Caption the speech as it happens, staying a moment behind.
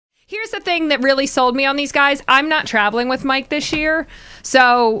Here's the thing that really sold me on these guys. I'm not traveling with Mike this year.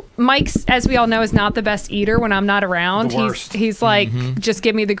 So Mike's, as we all know, is not the best eater when I'm not around. He's like, just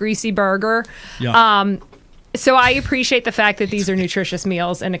give me the greasy burger. Yeah. So I appreciate the fact that these are nutritious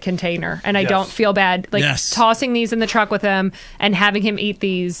meals in a container, and I don't feel bad tossing these in the truck with him and having him eat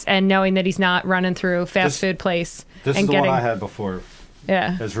these and knowing that he's not running through fast food place. This is the one I had before.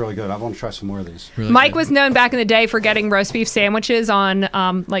 Yeah. It's really good. I want to try some more of these. Really Mike was known back in the day for getting roast beef sandwiches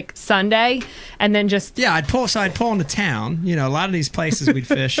on like Sunday and then just... Yeah, I'd pull into town. You know, a lot of these places we'd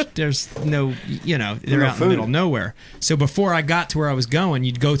fish, there's no, you know, they're out in the middle of nowhere. So before I got to where I was going,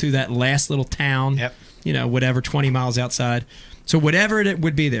 you'd go through that last little town, you know, whatever, 20 miles outside. So whatever it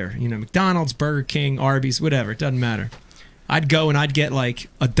would be there, you know, McDonald's, Burger King, Arby's, whatever, it doesn't matter. I'd go and I'd get like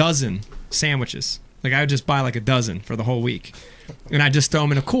a dozen sandwiches. Like I would just buy like a dozen for the whole week. And I just throw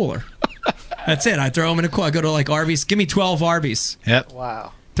them in a cooler. That's it. I throw them in a cooler. I go to like Arby's. Give me 12 Arby's. Yep.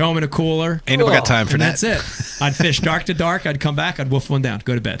 Wow. Throw them in a cooler. Ain't nobody got time for that. That's it. I'd fish dark to dark. I'd come back. I'd wolf one down.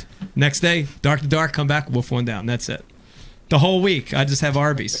 Go to bed. Next day, dark to dark. Come back. Wolf one down. That's it. The whole week, I'd just have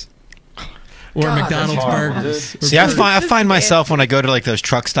Arby's. Or McDonald's burgers. See, I find myself when I go to like those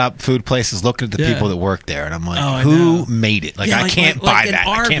truck stop food places looking at the people that work there, and I'm like, who made it? Like, I can't buy that.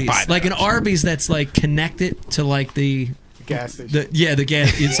 I can't buy that. Like an Arby's that's like connected to like the gas station. The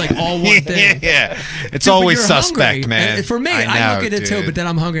gas. It's like all one thing. It's always suspect, man. And for me, I look at it too, but then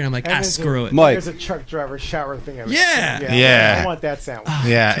I'm hungry and I'm like, screw it. Mike. There's a truck driver shower thing. Yeah. I want that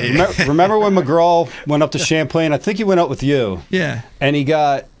sandwich. Remember when McGraw went up to Champlain? I think he went up with you. Yeah. And he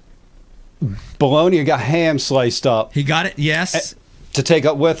got bologna, he got ham sliced up. He got it, yes. To take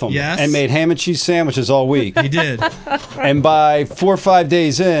up with him. Yes. And made ham and cheese sandwiches all week. He did. And by 4 or 5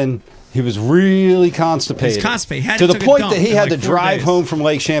 days in, he was really constipated. He's constipated. To the point that he had to drive home from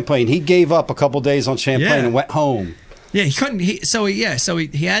Lake Champlain. He gave up a couple days on Champlain and went home. Yeah, he couldn't. He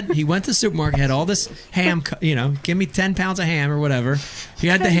went to the supermarket, had all this ham. You know, give me 10 pounds of ham or whatever. He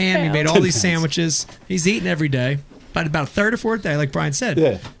had the ham. He made all these sandwiches. He's eating every day. But about a third or fourth day, like Brian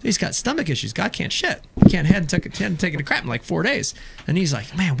said, he's got stomach issues. God can't shit. He hadn't taken a crap in like 4 days. And he's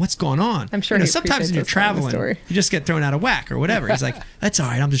like, man, what's going on? I'm sure sometimes when you're traveling, you just get thrown out of whack or whatever. He's like, that's all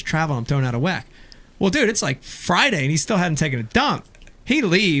right. I'm just traveling. I'm thrown out of whack. Well, dude, it's like Friday and he still hadn't taken a dump. He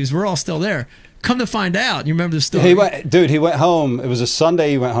leaves. We're all still there. Come to find out, you remember the story? He went home. It was a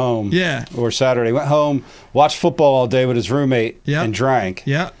Sunday he went home. Yeah. Or Saturday. He went home, watched football all day with his roommate, and drank.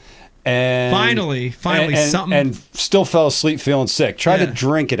 Yeah. And finally something. And still fell asleep feeling sick. Tried to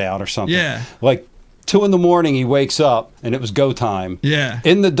drink it out or something. Yeah. Like 2 a.m, he wakes up and it was go time. Yeah.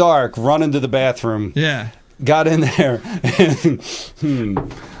 In the dark, run into the bathroom. Yeah. Got in there.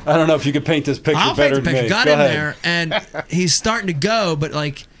 And, I don't know if you could paint this picture better than me. Got in there and he's starting to go, but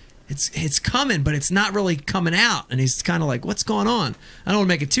like it's coming, but it's not really coming out. And he's kind of like, what's going on? I don't want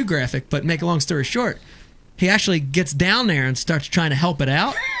to make it too graphic, but make a long story short, he actually gets down there and starts trying to help it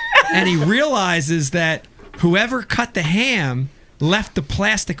out. And he realizes that whoever cut the ham left the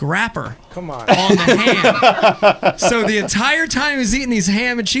plastic wrapper on the ham. So the entire time he was eating these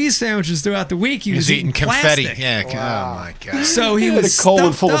ham and cheese sandwiches throughout the week, he was eating confetti. Plastic. Yeah. Wow. Oh my god. So he was a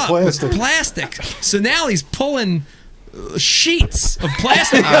colon stuffed full up of plastic. with plastic. So now he's pulling sheets of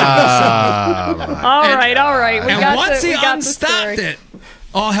plastic. All right. Once he unstopped it,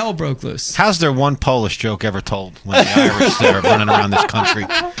 all hell broke loose. How's there one Polish joke ever told when the Irish are running around this country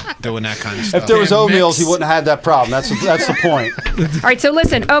doing that kind of stuff? If there was Omeals, he wouldn't have had that problem. That's the point. All right, so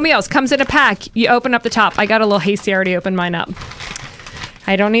listen, Omeals comes in a pack. You open up the top. I got a little hasty. I already opened mine up.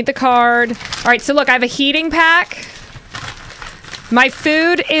 I don't need the card. All right, so look, I have a heating pack. My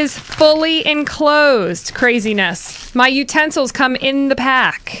food is fully enclosed. Craziness. My utensils come in the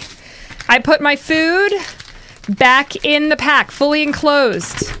pack. I put my food back in the pack, fully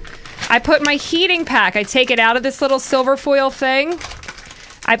enclosed. I put my heating pack. I take it out of this little silver foil thing.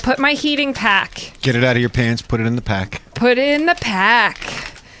 I put my heating pack. Get it out of your pants. Put it in the pack. Put it in the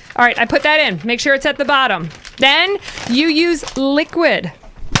pack. All right, I put that in. Make sure it's at the bottom. Then you use liquid.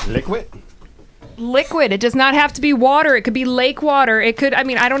 Liquid. It does not have to be water. It could be lake water. It could,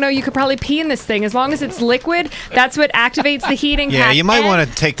 I don't know, you could probably pee in this thing. As long as it's liquid, that's what activates the heating pack. Yeah, you might want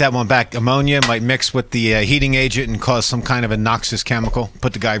to take that one back. Ammonia might mix with the heating agent and cause some kind of a noxious chemical.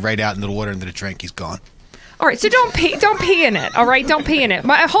 Put the guy right out into the water, into the drink. He's gone. All right, so don't pee in it, all right? Don't pee in it.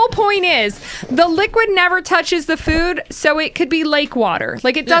 My whole point is the liquid never touches the food, so it could be lake water.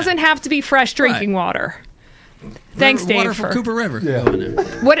 Like, it doesn't have to be fresh drinking water. Thanks, Dave. Water from Cooper River. Yeah. Go in there.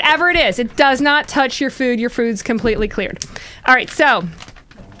 Whatever it is, it does not touch your food. Your food's completely cleared. All right, so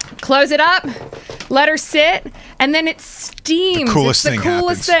close it up, let her sit, and then it's steams. coolest it's the thing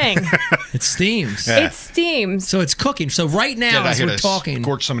coolest happens. thing. It steams. Yeah. It steams. So it's cooking. So right now, as we're talking,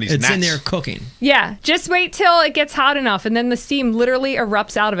 scorch some of these it's in gnats. there cooking. Yeah, just wait till it gets hot enough, and then the steam literally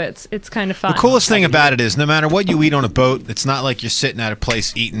erupts out of it. It's kind of fun. The coolest thing about it is no matter what you eat on a boat, it's not like you're sitting at a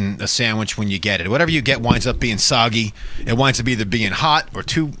place eating a sandwich when you get it. Whatever you get winds up being soggy. It winds up either being hot or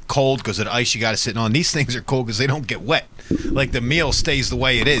too cold because of the ice you got to sit on. These things are cool because they don't get wet. Like the meal stays the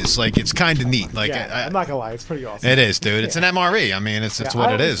way it is. Like it's kind of neat. Like I'm not gonna lie, it's pretty awesome. It is, dude. It's an MRE. I mean, it's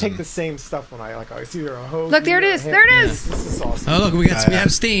what it is. I take the same stuff when I see either a hose. Look, there it is. There it is. This is awesome. Oh, look, we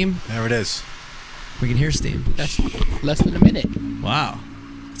have steam. There it is. We can hear steam. That's less than a minute. Wow.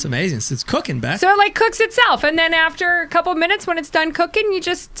 It's amazing. So it's cooking, Beck. So it like cooks itself, and then after a couple minutes when it's done cooking, you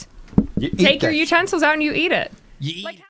just take your utensils out and you eat it. You eat. Like,